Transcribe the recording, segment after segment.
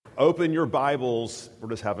open your Bibles, we're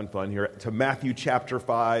just having fun here, to Matthew chapter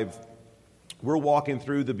 5. We're walking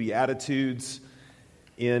through the Beatitudes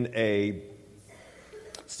in a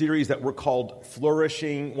series that we're called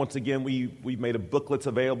Flourishing. Once again, we've made a booklets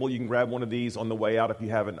available. You can grab one of these on the way out if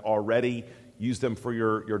you haven't already. Use them for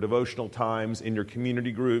your devotional times in your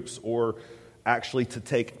community groups or actually to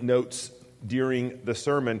take notes during the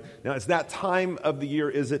sermon. Now, it's that time of the year,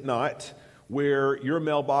 is it not, where your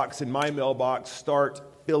mailbox and my mailbox start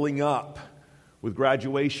filling up with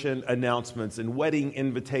graduation announcements and wedding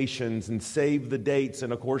invitations and save the dates.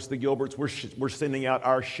 And of course, the Gilberts, we're sending out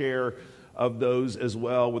our share of those as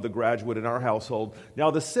well with a graduate in our household.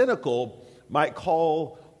 Now, the cynical might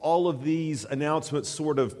call all of these announcements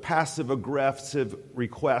sort of passive-aggressive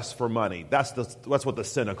requests for money. That's what the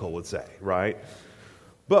cynical would say, right?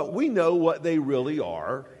 But we know what they really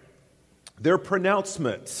are. They're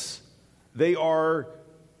pronouncements. They are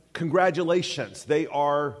congratulations. They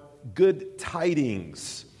are good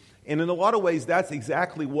tidings. And in a lot of ways, that's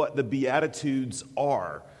exactly what the Beatitudes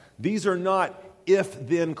are. These are not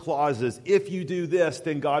if-then clauses. If you do this,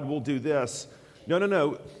 then God will do this.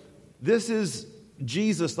 No. This is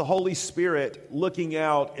Jesus, the Holy Spirit, looking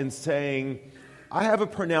out and saying, I have a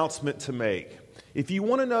pronouncement to make. If you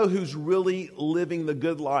want to know who's really living the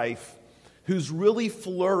good life, who's really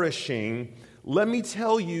flourishing, let me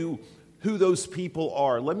tell you who those people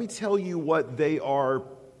are. Let me tell you what they are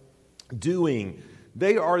doing.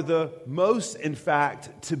 They are the most, in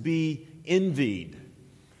fact, to be envied.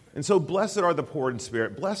 And so blessed are the poor in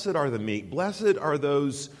spirit, blessed are the meek, blessed are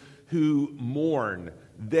those who mourn.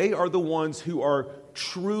 They are the ones who are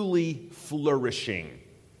truly flourishing.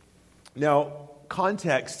 Now,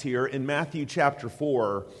 context here in Matthew chapter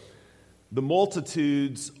 4, the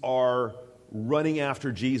multitudes are running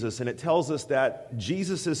after Jesus, and it tells us that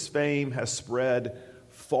Jesus' fame has spread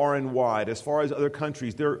far and wide. As far as other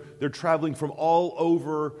countries, they're traveling from all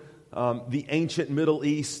over the ancient Middle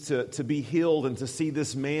East to be healed and to see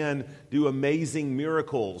this man do amazing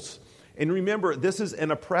miracles. And remember, this is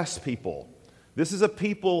an oppressed people. This is a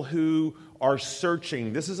people who are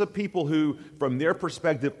searching. This is a people who, from their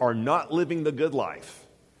perspective, are not living the good life.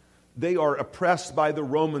 They are oppressed by the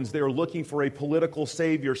Romans. They are looking for a political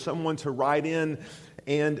savior, someone to ride in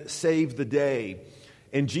and save the day.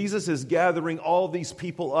 And Jesus is gathering all these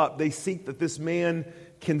people up. They seek that this man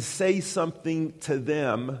can say something to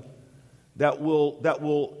them that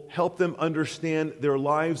will help them understand their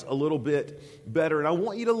lives a little bit better. And I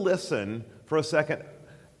want you to listen for a second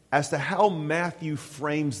as to how Matthew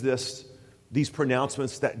frames these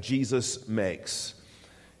pronouncements that Jesus makes.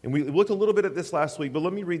 And we looked a little bit at this last week, but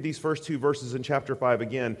let me read these first two verses in chapter 5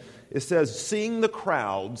 again. It says, seeing the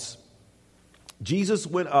crowds, Jesus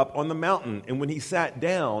went up on the mountain, and when he sat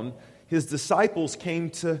down, his disciples came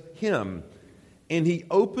to him, and he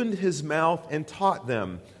opened his mouth and taught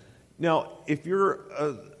them. Now, if you're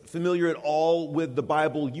familiar at all with the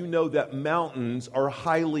Bible, you know that mountains are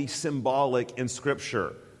highly symbolic in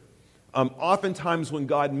Scripture. Oftentimes when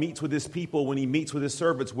God meets with his people, when he meets with his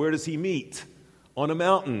servants, where does he meet? On a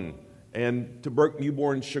mountain. And to Burke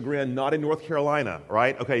Newborn's chagrin, not in North Carolina,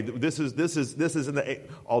 right? Okay, this is in the,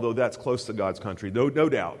 although that's close to God's country, no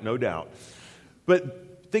doubt.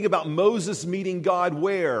 But think about Moses meeting God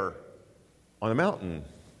where? On a mountain.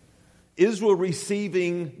 Israel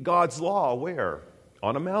receiving God's law where?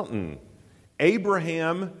 On a mountain.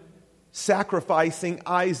 Abraham sacrificing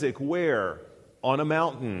Isaac where? On a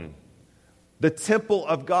mountain. The temple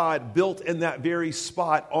of God built in that very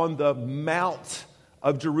spot on the Mount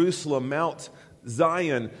of Jerusalem, Mount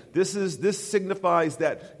Zion. This signifies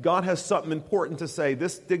that God has something important to say.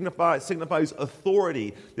 This signifies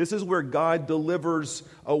authority. This is where God delivers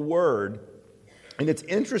a word. And it's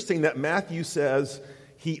interesting that Matthew says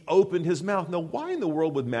he opened his mouth. Now, why in the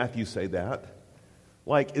world would Matthew say that?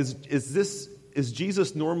 Like, is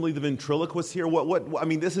Jesus normally the ventriloquist here? I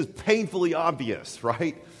mean, this is painfully obvious,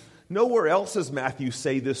 right? Nowhere else does Matthew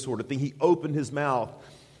say this sort of thing. He opened his mouth.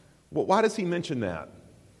 Well, why does he mention that?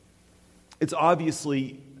 It's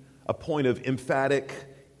obviously a point of emphatic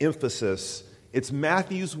emphasis. It's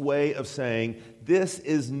Matthew's way of saying, this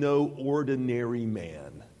is no ordinary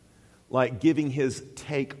man, like giving his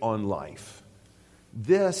take on life.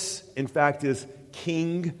 This, in fact, is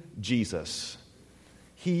King Jesus.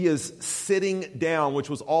 He is sitting down, which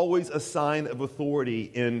was always a sign of authority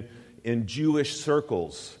in Jewish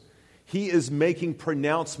circles. He is making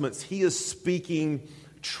pronouncements. He is speaking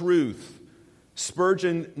truth.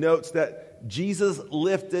 Spurgeon notes that Jesus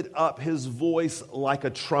lifted up his voice like a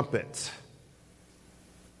trumpet.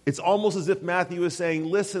 It's almost as if Matthew is saying,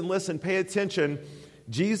 listen, pay attention.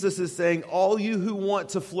 Jesus is saying, all you who want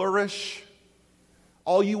to flourish,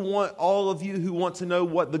 All of you who want to know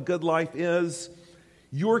what the good life is,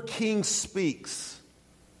 your King speaks.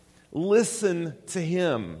 Listen to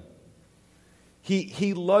him.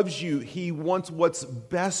 He loves you. He wants what's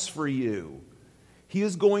best for you. He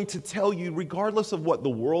is going to tell you, regardless of what the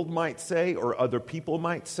world might say or other people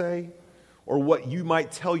might say or what you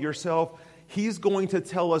might tell yourself, he's going to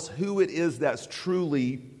tell us who it is that's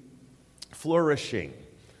truly flourishing.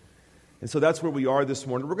 And so that's where we are this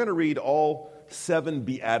morning. We're going to read all 7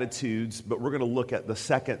 Beatitudes, but we're going to look at the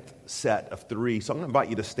second set of 3. So I'm going to invite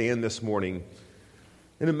you to stand this morning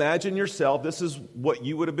and imagine yourself. This is what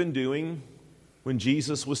you would have been doing when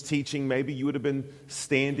Jesus was teaching. Maybe you would have been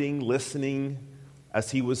standing, listening as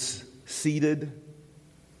he was seated.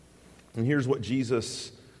 And here's what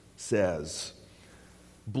Jesus says.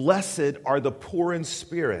 Blessed are the poor in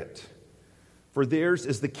spirit, for theirs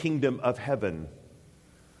is the kingdom of heaven.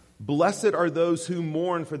 Blessed are those who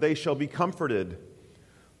mourn, for they shall be comforted.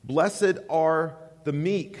 Blessed are the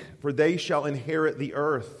meek, for they shall inherit the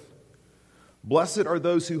earth. Blessed are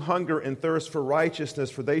those who hunger and thirst for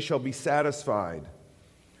righteousness, for they shall be satisfied.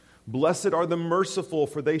 Blessed are the merciful,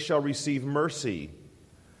 for they shall receive mercy.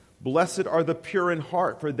 Blessed are the pure in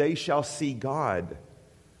heart, for they shall see God.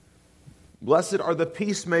 Blessed are the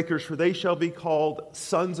peacemakers, for they shall be called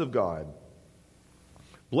sons of God.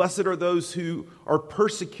 Blessed are those who are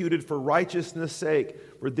persecuted for righteousness' sake,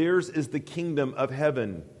 for theirs is the kingdom of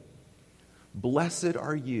heaven. Blessed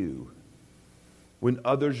are you when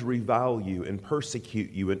others revile you and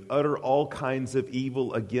persecute you and utter all kinds of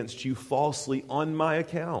evil against you falsely on my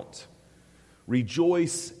account.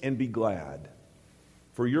 Rejoice and be glad,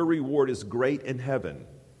 for your reward is great in heaven.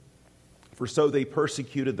 For so they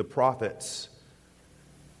persecuted the prophets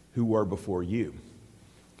who were before you.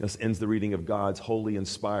 This ends the reading of God's holy,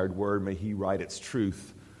 inspired word. May he write its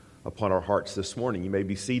truth upon our hearts this morning. You may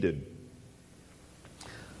be seated.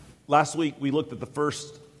 Last week, we looked at the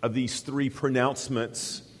first of these 3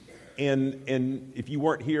 pronouncements. And if you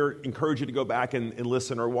weren't here, I encourage you to go back and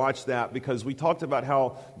listen or watch that, because we talked about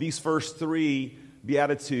how these first 3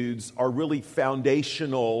 Beatitudes are really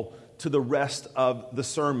foundational to the rest of the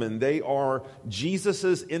sermon. They are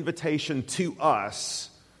Jesus' invitation to us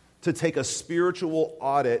to take a spiritual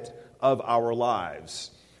audit of our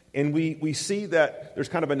lives. And we see that there's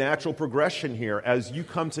kind of a natural progression here. As you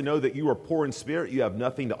come to know that you are poor in spirit, you have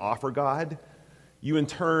nothing to offer God, you in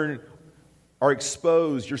turn are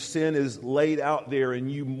exposed, your sin is laid out there,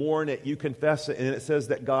 and you mourn it, you confess it, and it says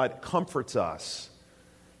that God comforts us.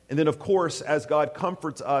 And then, of course, as God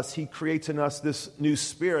comforts us, he creates in us this new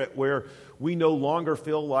spirit where we no longer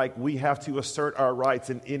feel like we have to assert our rights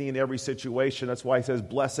in any and every situation. That's why he says,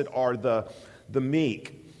 blessed are the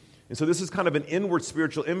meek. And so this is kind of an inward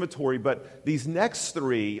spiritual inventory, but these next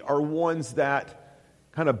 3 are ones that,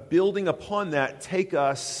 kind of building upon that, take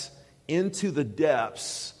us into the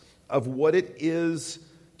depths of what it is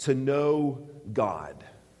to know God.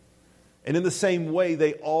 And in the same way,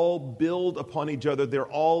 they all build upon each other. They're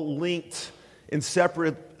all linked and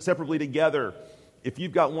separately together. If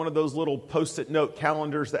you've got one of those little Post-it note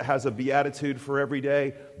calendars that has a beatitude for every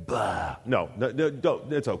day, no,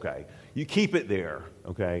 don't. It's okay. You keep it there,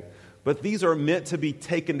 okay? But these are meant to be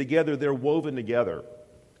taken together. They're woven together.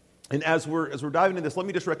 And as we're diving into this, let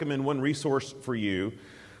me just recommend one resource for you.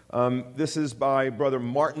 This is by Brother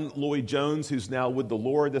Martin Lloyd-Jones, who's now with the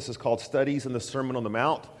Lord. This is called Studies in the Sermon on the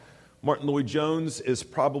Mount. Martin Lloyd-Jones is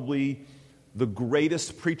probably the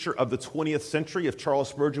greatest preacher of the 20th century. If Charles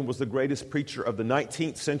Spurgeon was the greatest preacher of the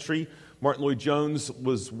 19th century, Martin Lloyd-Jones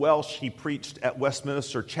was Welsh. He preached at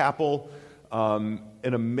Westminster Chapel. An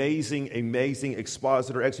amazing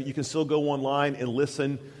expositor. Actually, you can still go online and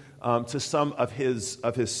listen to some of his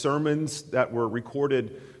sermons that were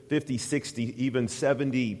recorded 50, 60, even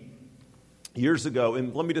 70 years ago.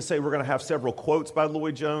 And let me just say, we're going to have several quotes by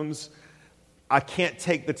Lloyd-Jones. I can't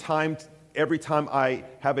take the time every time I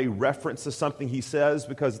have a reference to something he says,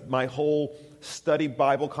 because my whole study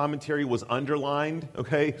Bible commentary was underlined,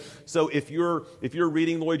 okay? So if you're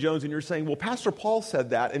reading Lloyd-Jones and you're saying, well, Pastor Paul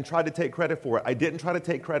said that and tried to take credit for it. I didn't try to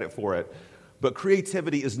take credit for it. But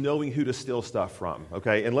creativity is knowing who to steal stuff from,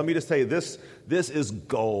 okay? And let me just tell you, this is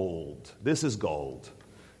gold. This is gold.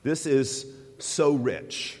 This is so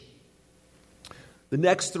rich. The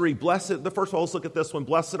next 3, blessed, the first one, let's look at this one.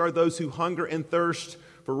 Blessed are those who hunger and thirst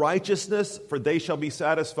for righteousness, for they shall be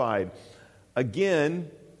satisfied. Again,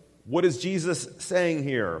 what is Jesus saying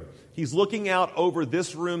here? He's looking out over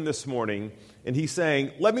this room this morning, and he's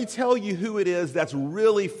saying, let me tell you who it is that's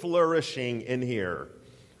really flourishing in here.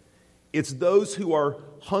 It's those who are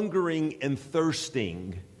hungering and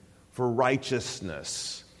thirsting for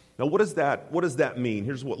righteousness. Now, what does that mean?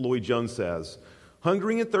 Here's what Lloyd-Jones says.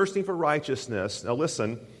 Hungering and thirsting for righteousness. Now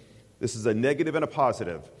listen, this is a negative and a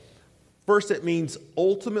positive. First, it means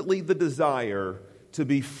ultimately the desire to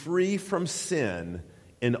be free from sin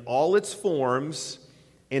in all its forms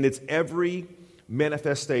and its every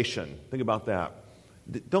manifestation. Think about that.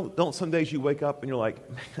 Don't some days you wake up and you're like,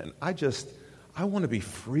 man, I want to be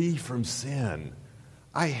free from sin.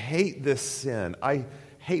 I hate this sin. I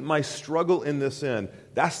hate my struggle in this sin.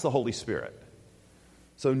 That's the Holy Spirit.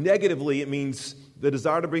 So negatively, it means the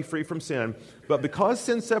desire to be free from sin. But because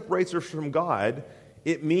sin separates us from God,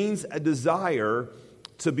 it means a desire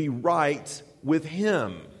to be right with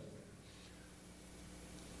Him.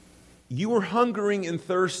 You are hungering and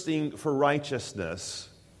thirsting for righteousness,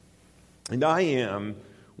 and I am,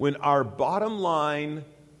 when our bottom line,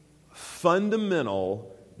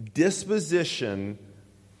 fundamental disposition,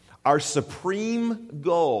 our supreme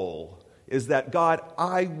goal is that, God,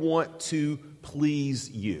 I want to please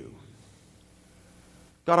you.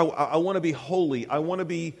 God, I want to be holy. I want to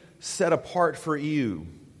be set apart for you.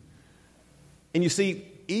 And you see,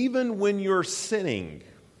 even when you're sinning,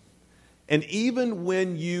 and even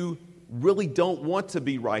when you really don't want to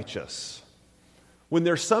be righteous, when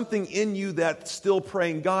there's something in you that's still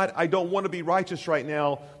praying, God, I don't want to be righteous right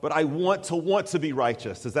now, but I want to be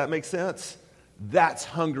righteous. Does that make sense? That's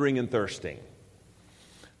hungering and thirsting.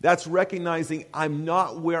 That's recognizing I'm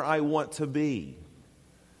not where I want to be.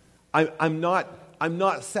 I'm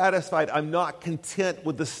not satisfied. I'm not content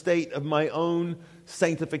with the state of my own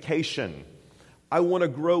sanctification. I want to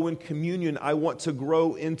grow in communion. I want to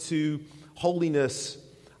grow into holiness.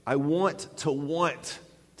 I want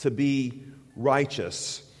to be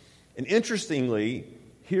righteous. And interestingly,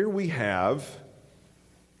 here we have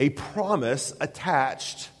a promise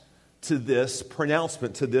attached to this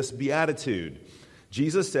pronouncement, to this beatitude.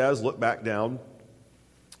 Jesus says, look back down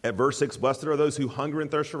at verse 6, blessed are those who hunger and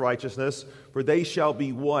thirst for righteousness, for they shall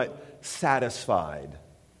be what? Satisfied.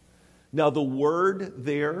 Now the word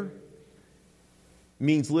there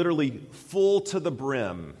means literally full to the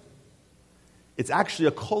brim. It's actually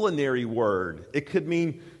a culinary word. It could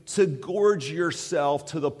mean to gorge yourself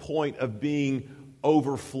to the point of being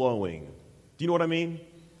overflowing. Do you know what I mean?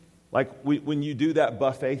 Like when you do that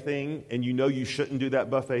buffet thing and you know you shouldn't do that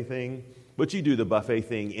buffet thing, but you do the buffet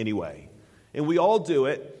thing anyway. And we all do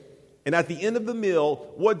it. And at the end of the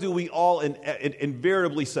meal, what do we all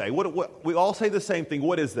invariably say? What we all say the same thing.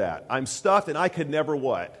 What is that? I'm stuffed and I could never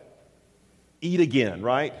what? Eat again,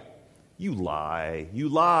 right? You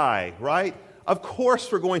lie, right? Of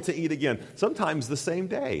course we're going to eat again. Sometimes the same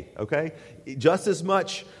day, okay? Just as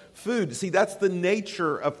much food. See, that's the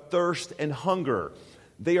nature of thirst and hunger.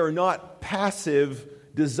 They are not passive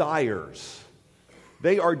desires.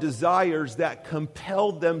 They are desires that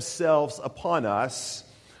compel themselves upon us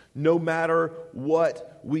no matter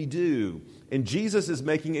what we do. And Jesus is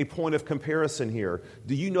making a point of comparison here.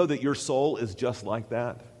 Do you know that your soul is just like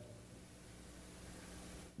that?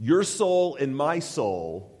 Your soul and my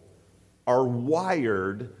soul are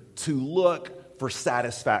wired to look for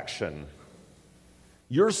satisfaction.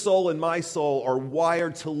 Your soul and my soul are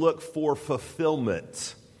wired to look for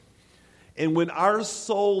fulfillment. And when our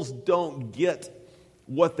souls don't get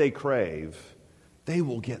what they crave, they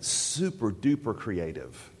will get super duper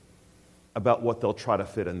creative about what they'll try to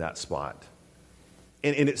fit in that spot.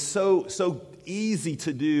 And it's so easy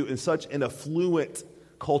to do in such an affluent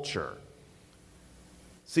culture.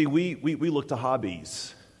 See, we look to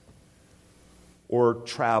hobbies or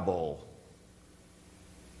travel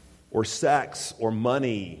or sex or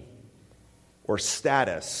money or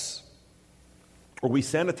status, or we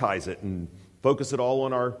sanitize it and focus it all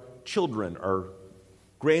on our children, our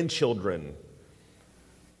grandchildren.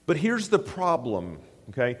 But here's the problem,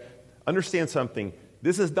 okay? Understand something.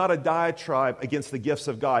 This is not a diatribe against the gifts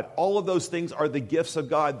of God. All of those things are the gifts of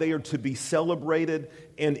God. They are to be celebrated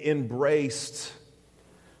and embraced.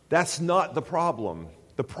 That's not the problem.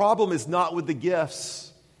 The problem is not with the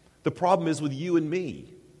gifts. The problem is with you and me.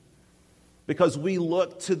 Because we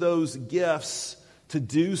look to those gifts to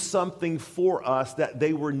do something for us that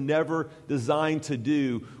they were never designed to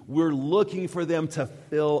do. We're looking for them to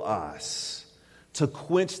fill us, to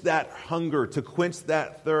quench that hunger, to quench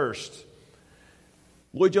that thirst.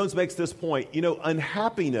 Lloyd Jones makes this point. You know,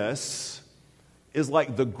 unhappiness is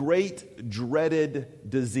like the great dreaded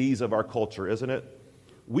disease of our culture, isn't it?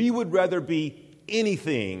 We would rather be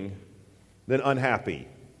anything than unhappy.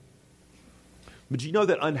 But you know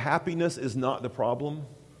that unhappiness is not the problem?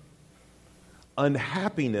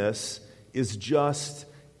 Unhappiness is just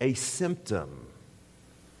a symptom.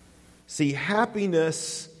 See,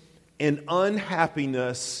 happiness and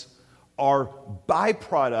unhappiness are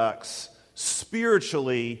byproducts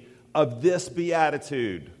spiritually of this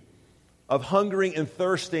beatitude, of hungering and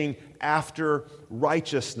thirsting after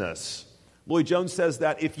righteousness. Lloyd Jones says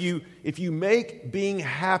that if you make being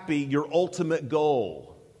happy your ultimate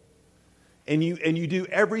goal, and you do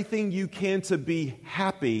everything you can to be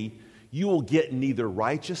happy, you will get neither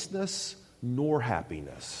righteousness nor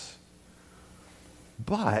happiness.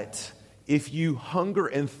 But if you hunger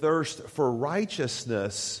and thirst for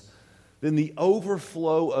righteousness, then the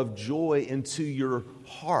overflow of joy into your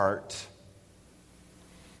heart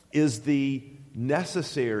is the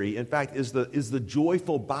necessary, in fact, is the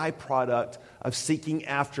joyful byproduct of seeking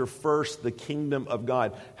after first the kingdom of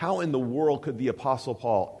God. How in the world could the Apostle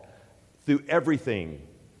Paul, through everything,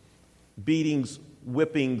 beatings,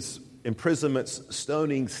 whippings, imprisonments,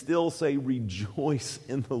 stonings, still say, rejoice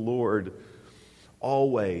in the Lord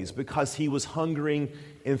always? Because he was hungering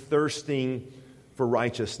and thirsting for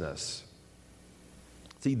righteousness.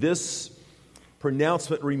 See, this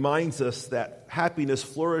pronouncement reminds us that happiness,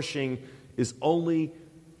 flourishing, is only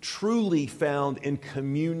truly found in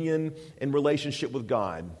communion and relationship with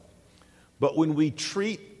God. But when we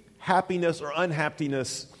treat happiness or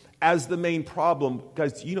unhappiness as the main problem,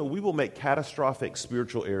 guys, we will make catastrophic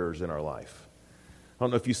spiritual errors in our life. I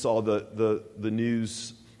don't know if you saw the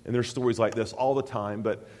news, and there's stories like this all the time,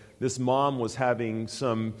 but this mom was having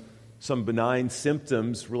some benign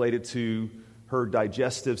symptoms related to her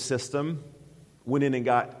digestive system, went in and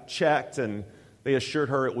got checked, and they assured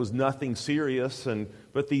her it was nothing serious,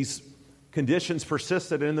 but these conditions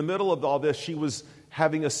persisted, and in the middle of all this, she was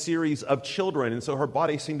having a series of children, and so her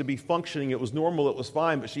body seemed to be functioning. It was normal, it was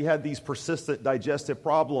fine, but she had these persistent digestive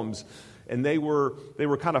problems, and they were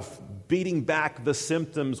kind of beating back the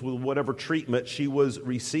symptoms with whatever treatment she was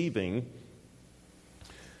receiving,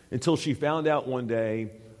 until she found out one day,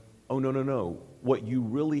 oh, no, what you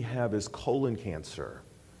really have is colon cancer.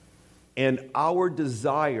 And our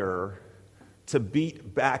desire to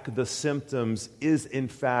beat back the symptoms is, in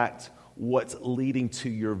fact, what's leading to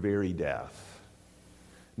your very death.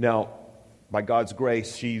 Now, by God's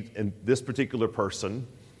grace, she and this particular person,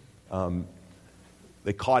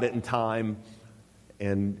 they caught it in time,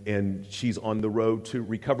 and she's on the road to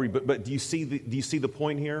recovery. But do you see the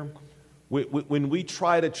point here? When we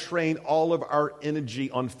try to train all of our energy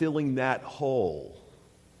on filling that hole,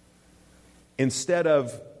 instead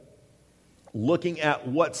of looking at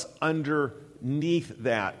what's underneath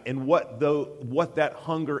that and what that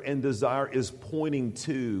hunger and desire is pointing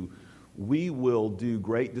to, we will do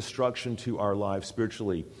great destruction to our lives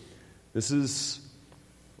spiritually. This is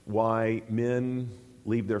why men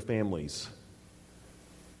leave their families.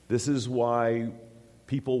 This is why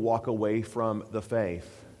people walk away from the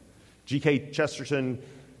faith. G.K. Chesterton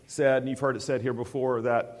said, and you've heard it said here before,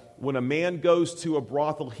 that when a man goes to a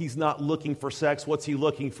brothel, he's not looking for sex. What's he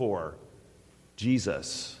looking for?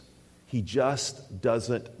 Jesus. He just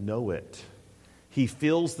doesn't know it. He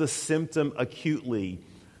feels the symptom acutely,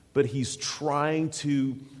 but he's trying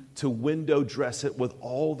to window dress it with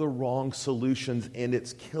all the wrong solutions, and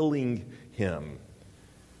it's killing him.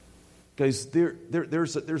 Guys,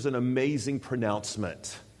 there's an amazing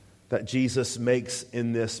pronouncement that Jesus makes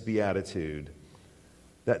in this beatitude,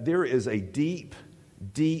 that there is a deep,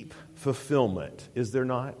 deep fulfillment, is there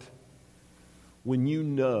not? When you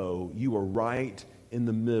know you are right in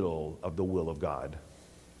the middle of the will of God.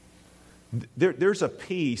 There's a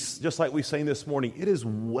peace, just like we sang this morning, it is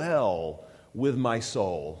well with my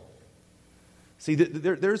soul. See,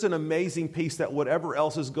 there's an amazing peace that whatever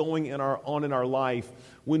else is going on in our life,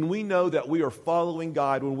 when we know that we are following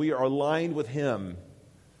God, when we are aligned with Him,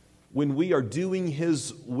 when we are doing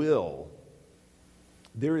His will,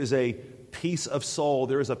 there is a peace of soul,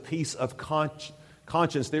 there is a peace of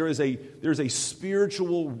conscience, there's a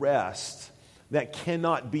spiritual rest that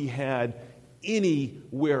cannot be had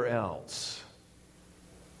anywhere else.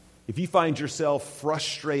 If you find yourself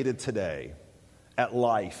frustrated today at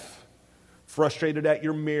life, frustrated at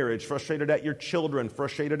your marriage, frustrated at your children,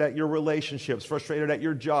 frustrated at your relationships, frustrated at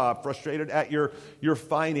your job, frustrated at your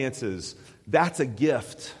finances, that's a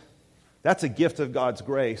gift. That's a gift of God's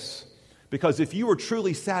grace. Because if you were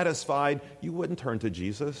truly satisfied, you wouldn't turn to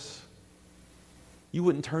Jesus. You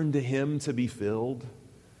wouldn't turn to Him to be filled.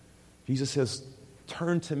 Jesus says,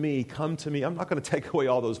 turn to me, come to me. I'm not going to take away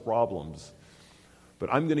all those problems,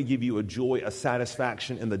 but I'm going to give you a joy, a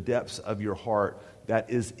satisfaction in the depths of your heart that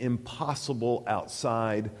is impossible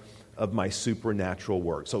outside of my supernatural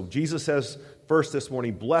work. So Jesus says, first this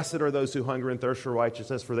morning, blessed are those who hunger and thirst for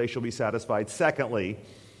righteousness, for they shall be satisfied. Secondly,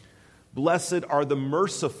 blessed are the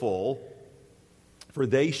merciful, for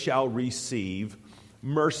they shall receive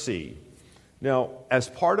mercy. Now, as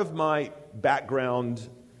part of my background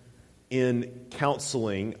in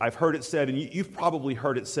counseling, I've heard it said, and you've probably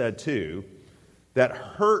heard it said too, that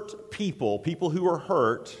hurt people, people who are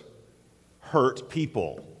hurt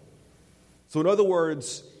people. So in other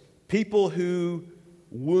words, people who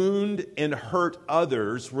wound and hurt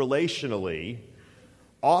others relationally,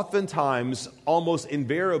 oftentimes, almost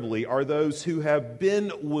invariably, are those who have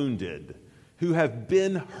been wounded, who have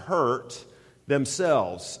been hurt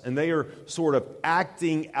themselves. And they are sort of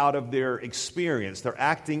acting out of their experience. They're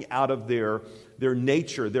acting out of their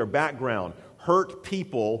nature, their background. Hurt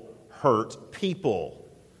people hurt people.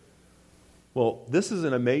 Well, this is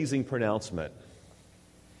an amazing pronouncement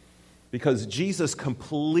because Jesus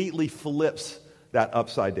completely flips that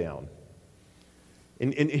upside down.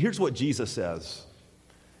 And here's what Jesus says.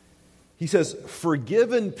 He says,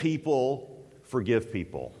 forgiven people forgive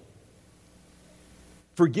people.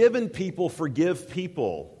 Forgiven people forgive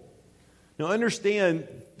people. Now understand,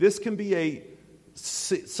 this can be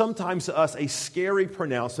sometimes to us a scary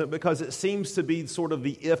pronouncement because it seems to be sort of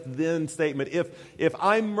the if-then statement. If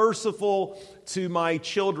I'm merciful to my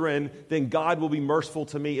children, then God will be merciful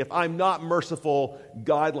to me. If I'm not merciful,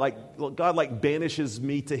 God banishes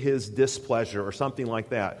me to his displeasure or something like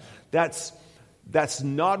that. That's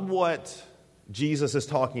not what Jesus is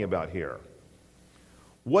talking about here.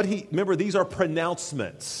 Remember, these are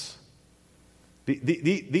pronouncements.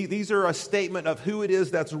 These are a statement of who it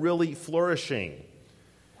is that's really flourishing.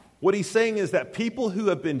 What he's saying is that people who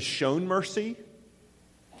have been shown mercy,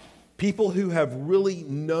 people who have really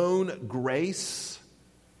known grace,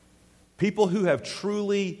 people who have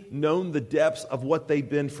truly known the depths of what they've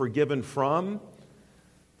been forgiven from,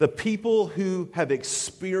 the people who have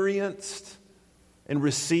experienced and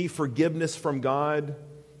received forgiveness from God,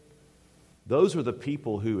 those are the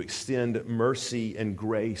people who extend mercy and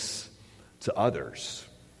grace to others.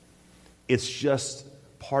 It's just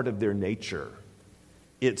part of their nature.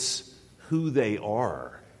 It's who they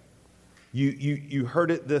are. You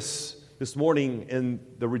heard it this morning in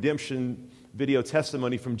the redemption video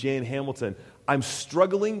testimony from Jan Hamilton. I'm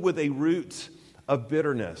struggling with a root of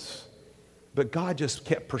bitterness, but God just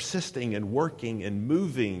kept persisting and working and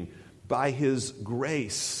moving by his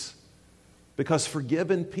grace. Because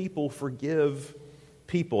forgiven people forgive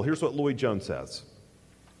people. Here's what Lloyd Jones says.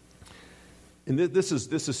 And this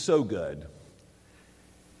is so good.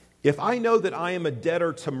 If I know that I am a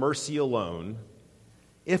debtor to mercy alone,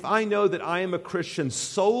 if I know that I am a Christian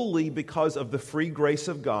solely because of the free grace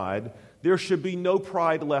of God, there should be no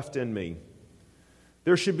pride left in me.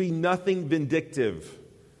 There should be nothing vindictive.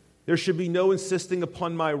 There should be no insisting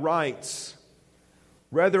upon my rights.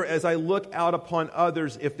 Rather, as I look out upon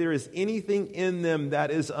others, if there is anything in them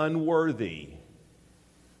that is unworthy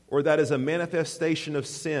or that is a manifestation of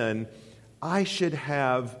sin, I should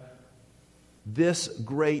have this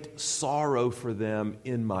great sorrow for them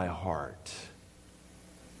in my heart.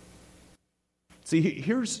 See,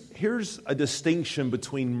 here's a distinction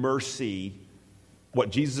between mercy, what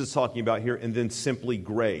Jesus is talking about here, and then simply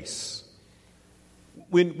grace.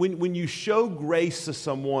 When you show grace to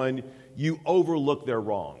someone, you overlook their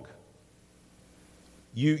wrong.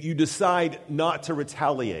 You decide not to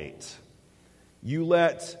retaliate. You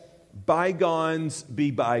let bygones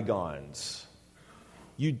be bygones.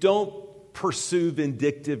 You don't pursue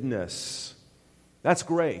vindictiveness. That's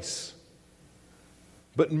grace.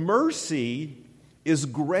 But mercy is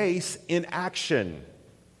grace in action.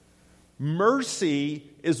 Mercy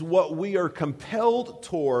is what we are compelled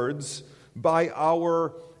towards by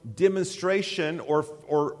our demonstration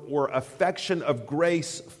or affection of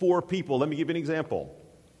grace for people. Let me give you an example.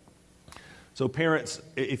 So parents,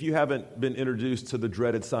 if you haven't been introduced to the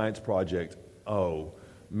dreaded science project,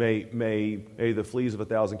 may the fleas of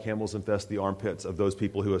 1,000 camels infest the armpits of those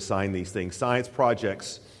people who assign these things. Science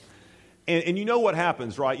projects. And you know what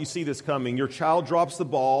happens, right? You see this coming. Your child drops the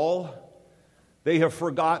ball. They have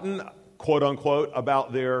forgotten, quote unquote,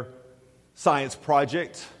 about their science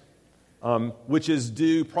project. Which is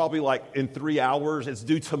due probably like in 3 hours. It's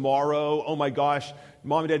due tomorrow. Oh my gosh,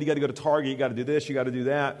 Mom and Dad, you got to go to Target. You got to do this. You got to do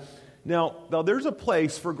that. Now, there's a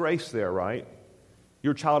place for grace there, right?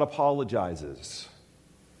 Your child apologizes.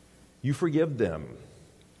 You forgive them.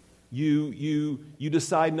 You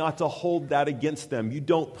decide not to hold that against them. You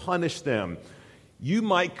don't punish them. You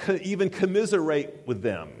might even commiserate with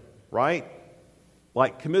them, right?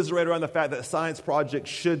 Like commiserate around the fact that a science project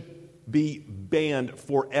should be banned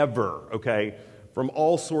forever, okay, from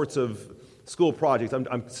all sorts of school projects.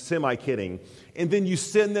 I'm semi-kidding. And then you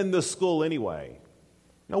send them to school anyway.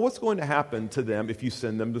 Now, what's going to happen to them if you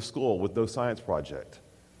send them to school with no science project?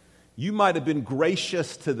 You might have been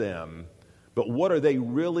gracious to them, but what are they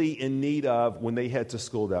really in need of when they head to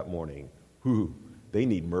school that morning? they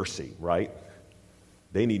need mercy, right?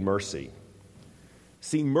 They need mercy.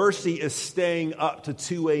 See, mercy is staying up to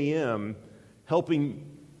 2 a.m., helping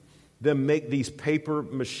them make these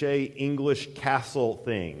paper-mache English castle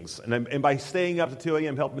things. And by staying up to 2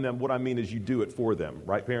 a.m., helping them, what I mean is you do it for them.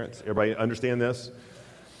 Right, parents? Everybody understand this?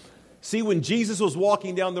 See, when Jesus was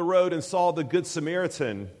walking down the road and saw the Good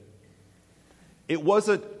Samaritan, it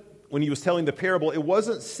wasn't, when he was telling the parable, it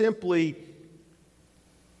wasn't simply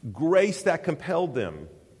grace that compelled them.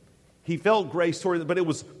 He felt grace toward them, but it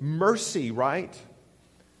was mercy, right?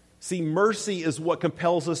 See, mercy is what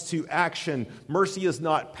compels us to action. Mercy is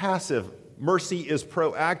not passive. Mercy is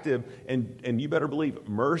proactive. And you better believe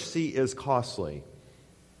mercy is costly.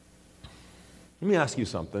 Let me ask you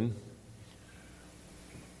something.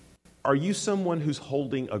 Are you someone who's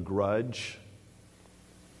holding a grudge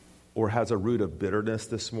or has a root of bitterness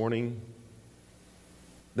this morning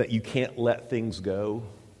that you can't let things go?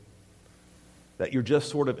 That you're just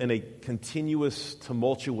sort of in a continuous,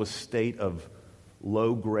 tumultuous state of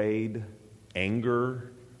low-grade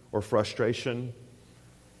anger or frustration?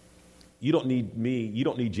 You don't need me, you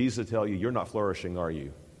don't need Jesus to tell you you're not flourishing, are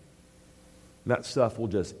you? And that stuff will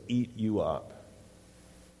just eat you up.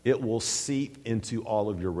 It will seep into all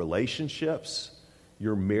of your relationships,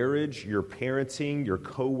 your marriage, your parenting, your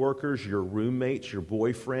coworkers, your roommates, your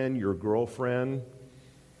boyfriend, your girlfriend.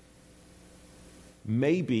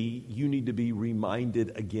 Maybe you need to be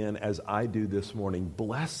reminded again, as I do this morning,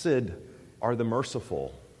 blessed are the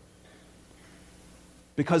merciful,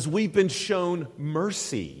 because we've been shown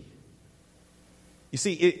mercy. You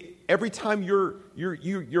see, every time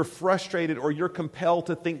you're frustrated or you're compelled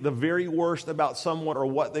to think the very worst about someone or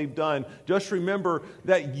what they've done, just remember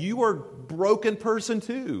that you are a broken person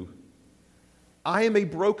too. I am a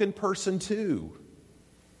broken person too.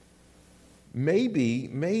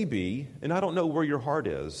 Maybe, and I don't know where your heart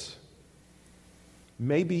is,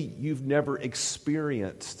 maybe you've never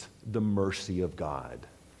experienced the mercy of God.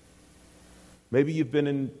 Maybe you've been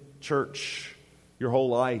in church your whole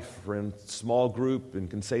life or in small group and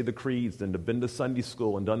can say the creeds and have been to Sunday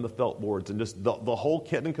school and done the felt boards and just the whole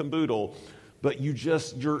kit and caboodle, but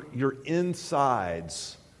your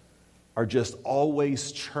insides are just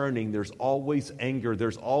always churning. There's always anger.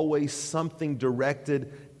 There's always something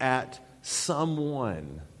directed at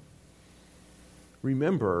someone.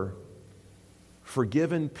 Remember,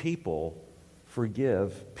 forgiven people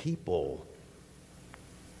forgive people.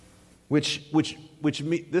 Which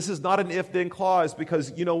this is not an if-then clause,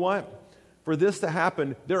 because you know what? For this to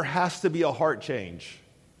happen, there has to be a heart change.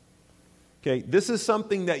 Okay, this is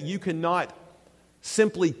something that you cannot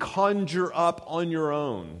simply conjure up on your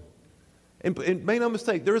own. And make no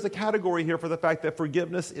mistake, there is a category here for the fact that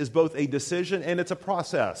forgiveness is both a decision and it's a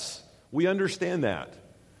process. We understand that.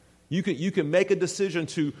 You can make a decision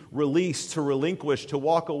to release, to relinquish, to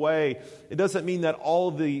walk away. It doesn't mean that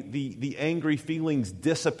all the angry feelings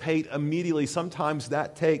dissipate immediately. Sometimes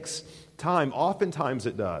that takes time. Oftentimes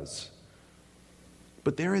it does.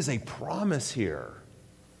 But there is a promise here.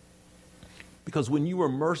 Because when you are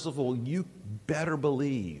merciful, you better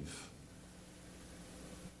believe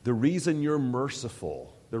the reason you're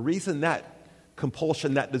merciful, the reason that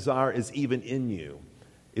compulsion, that desire is even in you,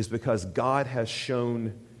 is because God has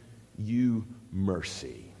shown you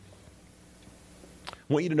mercy.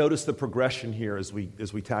 I want you to notice the progression here as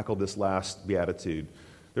we tackle this last beatitude.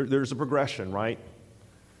 There's a progression, right?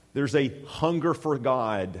 There's a hunger for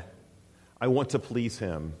God. I want to please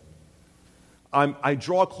Him. I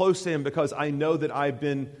draw close to Him because I know that I've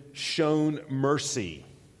been shown mercy.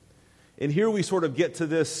 And here we sort of get to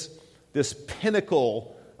this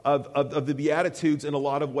pinnacle of the Beatitudes in a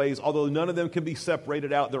lot of ways, although none of them can be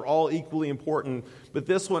separated out. They're all equally important. But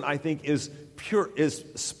this one, I think, is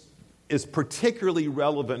particularly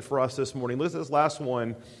relevant for us this morning. Listen to this last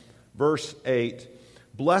one, verse 8.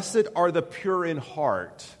 Blessed are the pure in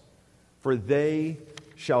heart, for they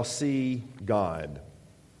shall see God.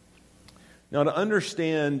 Now, to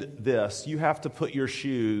understand this, you have to put your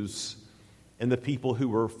shoes in the people who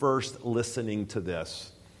were first listening to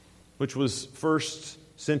this, which was first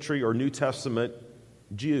century or New Testament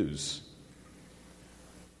Jews.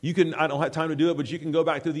 I don't have time to do it, but you can go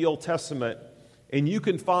back through the Old Testament and you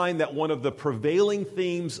can find that one of the prevailing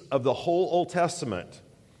themes of the whole Old Testament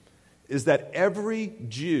is that every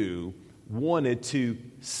Jew wanted to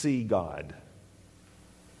see God.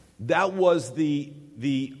 That was the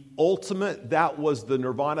ultimate, that was the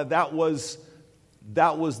nirvana, that was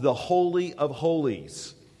the holy of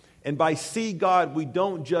holies. And by see God, we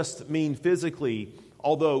don't just mean physically,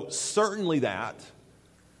 although certainly that,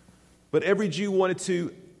 but every Jew wanted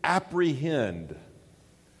to apprehend,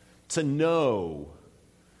 to know,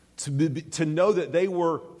 to know that they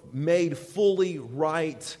were made fully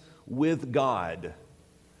right with God.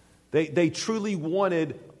 They truly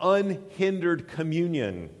wanted unhindered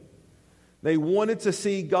communion. They wanted to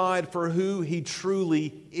see God for who He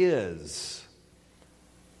truly is.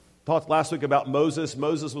 Talked last week about Moses.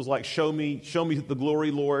 Moses was like, show me the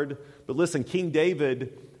glory, Lord. But listen, King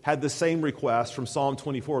David had the same request from Psalm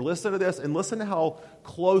 24. Listen to this and listen to how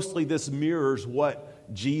closely this mirrors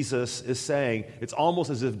what Jesus is saying. It's almost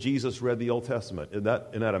as if Jesus read the Old Testament. Isn't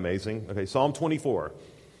that amazing? Okay, Psalm 24.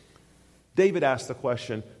 David asked the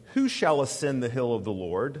question, who shall ascend the hill of the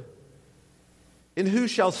Lord? And who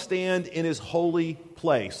shall stand in His holy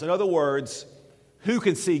place? In other words, who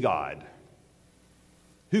can see God?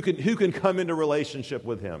 Who can come into relationship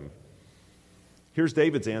with Him? Here's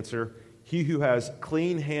David's answer. He who has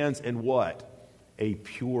clean hands and what? A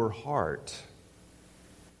pure heart.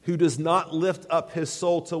 Who does not lift up his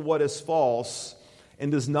soul to what is false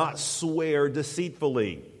and does not swear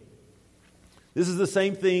deceitfully. This is the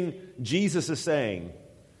same thing Jesus is saying.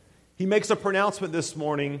 He makes a pronouncement this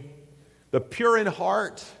morning. The pure in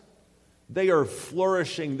heart, they are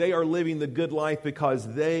flourishing. They are living the good life because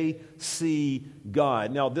they see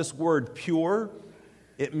God. Now, this word pure,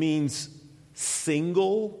 it means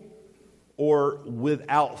single or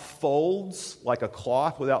without folds, like a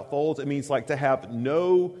cloth without folds. It means like to have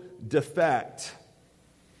no defect.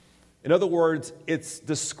 In other words, it's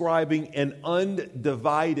describing an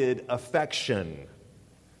undivided affection.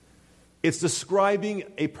 It's describing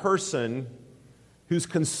a person who's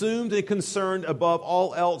consumed and concerned above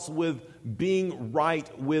all else with being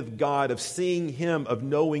right with God, of seeing Him, of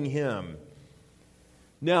knowing Him.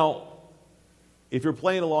 Now, if you're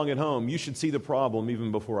playing along at home, you should see the problem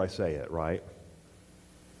even before I say it, right?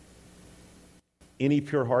 Any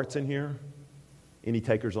pure hearts in here? Any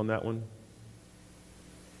takers on that one?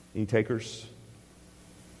 Any takers?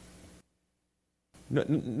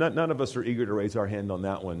 None of us are eager to raise our hand on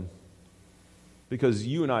that one, because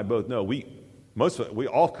you and I both know we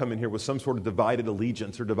all come in here with some sort of divided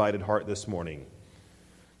allegiance or divided heart this morning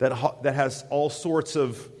that has all sorts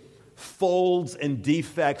of folds and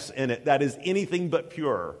defects in it, that is anything but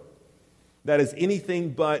pure, that is anything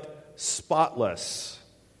but spotless.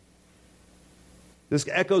 This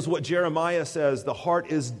echoes what Jeremiah says. The heart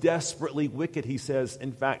is desperately wicked, he says.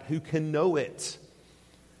 In fact, who can know it?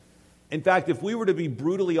 In fact, if we were to be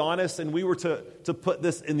brutally honest and we were to put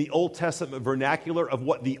this in the Old Testament vernacular of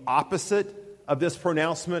what the opposite of this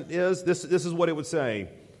pronouncement is, this is what it would say.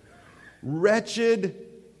 Wretched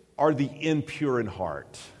are the impure in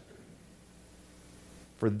heart,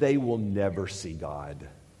 for they will never see God.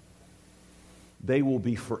 They will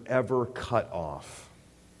be forever cut off.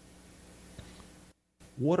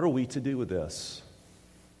 What are we to do with this?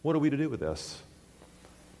 What are we to do with this?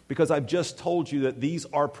 Because I've just told you that these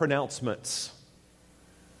are pronouncements.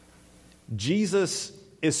 Jesus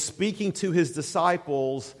is speaking to His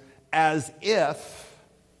disciples as if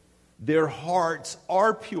their hearts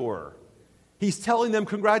are pure. He's telling them,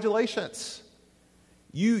 congratulations.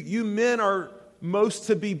 You men are most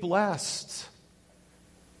to be blessed.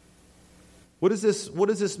 What does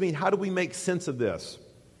this mean? How do we make sense of this?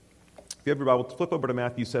 If you have your Bible, flip over to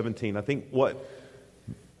Matthew 17. I think what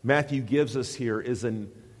Matthew gives us here is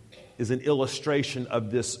an illustration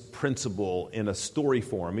of this principle in a story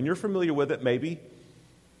form. And you're familiar with it, maybe.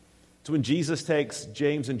 It's when Jesus takes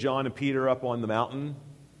James and John and Peter up on the mountain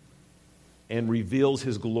and reveals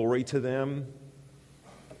His glory to them.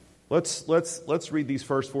 Let's read these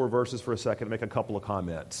first 4 verses for a second and make a couple of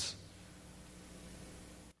comments.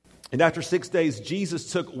 And after 6 days,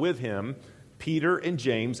 Jesus took with Him Peter and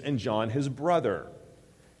James and John, His brother,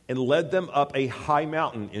 and led them up a high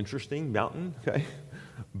mountain. Interesting, mountain, okay,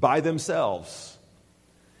 by themselves.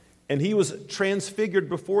 And He was transfigured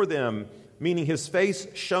before them, meaning His face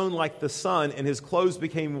shone like the sun, and His clothes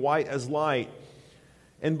became white as light.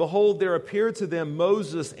 And behold, there appeared to them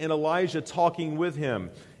Moses and Elijah talking with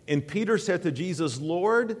Him. And Peter said to Jesus,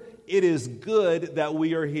 Lord, it is good that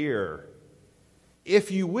we are here.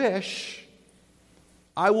 If you wish,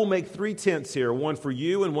 I will make 3 tents here, one for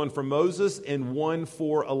you and one for Moses and one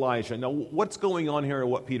for Elijah. Now, what's going on here?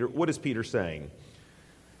 What is Peter saying?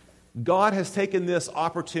 God has taken this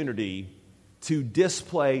opportunity to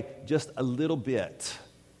display just a little bit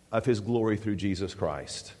of His glory through Jesus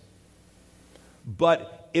Christ.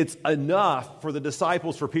 But it's enough for the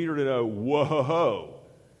disciples, for Peter to know, whoa,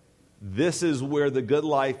 this is where the good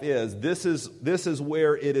life is. This is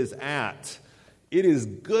where it is at. It is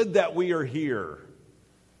good that we are here.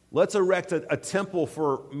 Let's erect a temple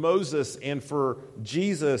for Moses and for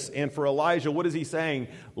Jesus and for Elijah. What is he saying?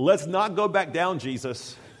 Let's not go back down,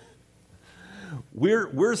 Jesus.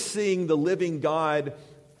 We're seeing the living God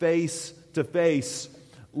face to face.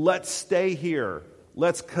 Let's stay here.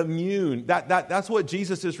 Let's commune. That's what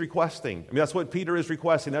Jesus is requesting. I mean, that's what Peter is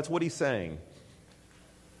requesting. That's what he's saying.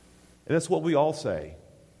 And that's what we all say.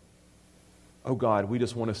 Oh God, we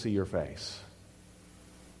just want to see your face.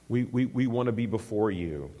 We want to be before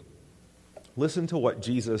you. Listen to what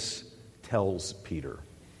Jesus tells Peter.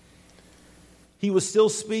 He was still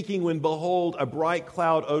speaking when, behold, a bright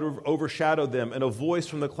cloud overshadowed them, and a voice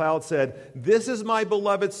from the cloud said, "This is my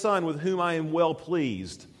beloved Son, with whom I am well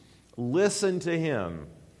pleased. Listen to him."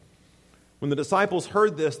 When the disciples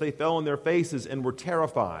heard this, they fell on their faces and were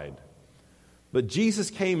terrified. But Jesus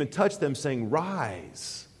came and touched them, saying,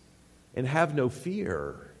 "Rise and have no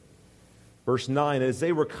fear." Verse 9, as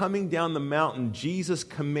they were coming down the mountain, Jesus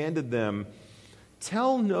commanded them,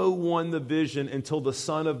 "Tell no one the vision until the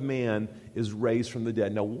Son of Man is raised from the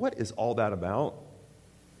dead." Now, what is all that about?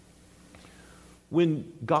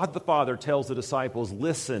 When God the Father tells the disciples,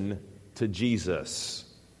 listen to Jesus,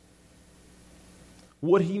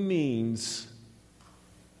 what he means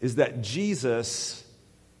is that Jesus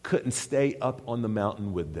couldn't stay up on the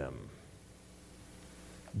mountain with them.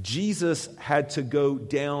 Jesus had to go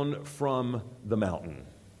down from the mountain.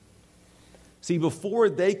 See, before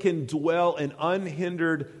they can dwell in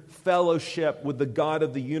unhindered fellowship with the God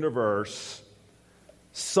of the universe,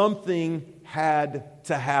 something had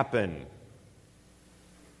to happen.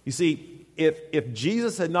 You see, if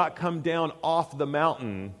Jesus had not come down off the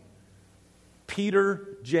mountain, Peter,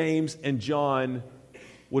 James, and John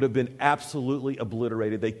would have been absolutely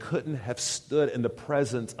obliterated. They couldn't have stood in the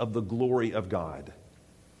presence of the glory of God.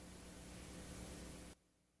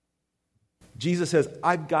 Jesus says,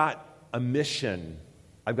 I've got a mission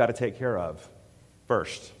I've got to take care of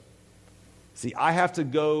first. See, I have to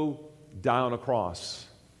go die on a cross.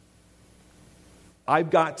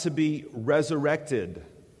 I've got to be resurrected.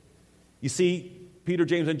 You see, Peter,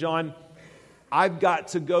 James, and John, I've got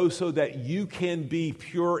to go so that you can be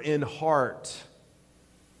pure in heart.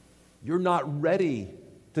 You're not ready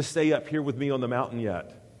to stay up here with me on the mountain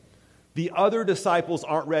yet. The other disciples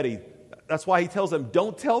aren't ready. That's why he tells them,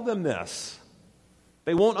 don't tell them this.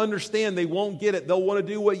 They won't understand. They won't get it. They'll want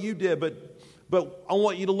to do what you did. But I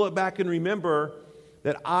want you to look back and remember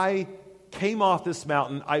that I came off this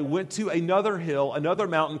mountain. I went to another hill, another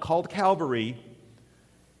mountain called Calvary,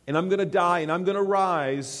 and I'm going to die and I'm going to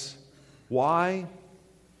rise. Why?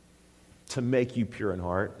 To make you pure in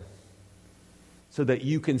heart, so that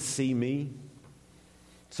you can see me,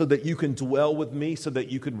 so that you can dwell with me, so that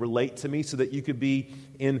you could relate to me, so that you could be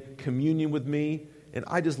in communion with me. And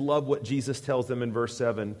I just love what Jesus tells them in verse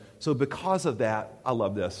 7. So because of that, I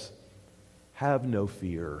love this. Have no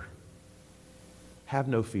fear. Have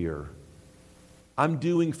no fear. I'm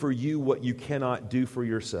doing for you what you cannot do for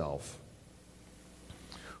yourself.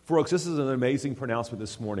 Folks, this is an amazing pronouncement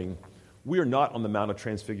this morning. We are not on the Mount of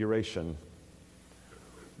Transfiguration.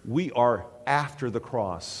 We are after the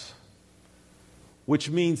cross, which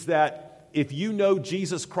means that if you know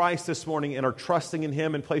Jesus Christ this morning and are trusting in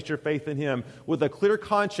him and place your faith in him, with a clear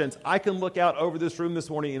conscience, I can look out over this room this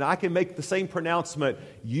morning and I can make the same pronouncement.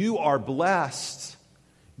 You are blessed.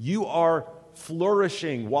 You are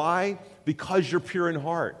flourishing. Why? Because you're pure in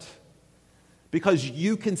heart. Because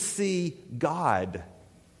you can see God.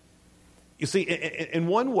 You see, in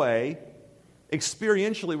one way,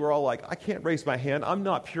 experientially, we're all like, I can't raise my hand. I'm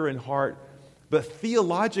not pure in heart. But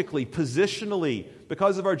theologically, positionally,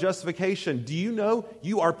 because of our justification, do you know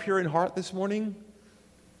you are pure in heart this morning?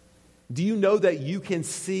 Do you know that you can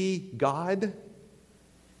see God?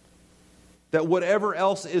 That whatever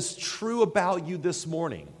else is true about you this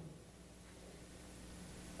morning,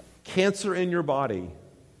 cancer in your body,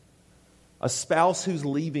 a spouse who's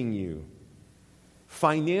leaving you,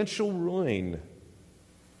 financial ruin,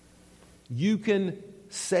 you can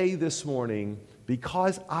say this morning,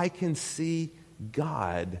 because I can see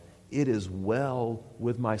God, it is well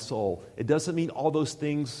with my soul. It doesn't mean all those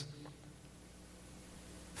things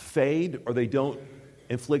fade or they don't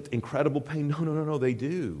inflict incredible pain. No, they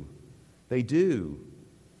do. They do.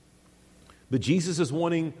 But Jesus is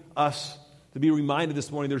wanting us to be reminded this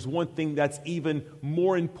morning there's one thing that's even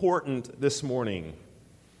more important this morning.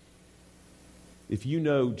 If you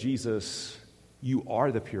know Jesus, you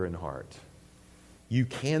are the pure in heart. You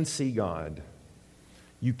can see God.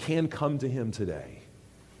 You can come to him today.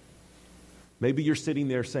 Maybe you're sitting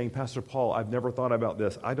there saying, Pastor Paul, I've never thought about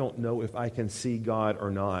this. I don't know if I can see God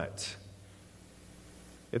or not.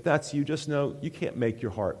 If that's you, just know you can't make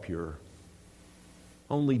your heart pure.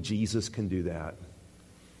 Only Jesus can do that.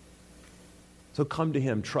 So come to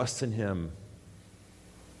him, trust in him,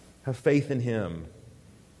 have faith in him,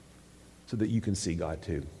 so that you can see God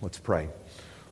too. Let's pray.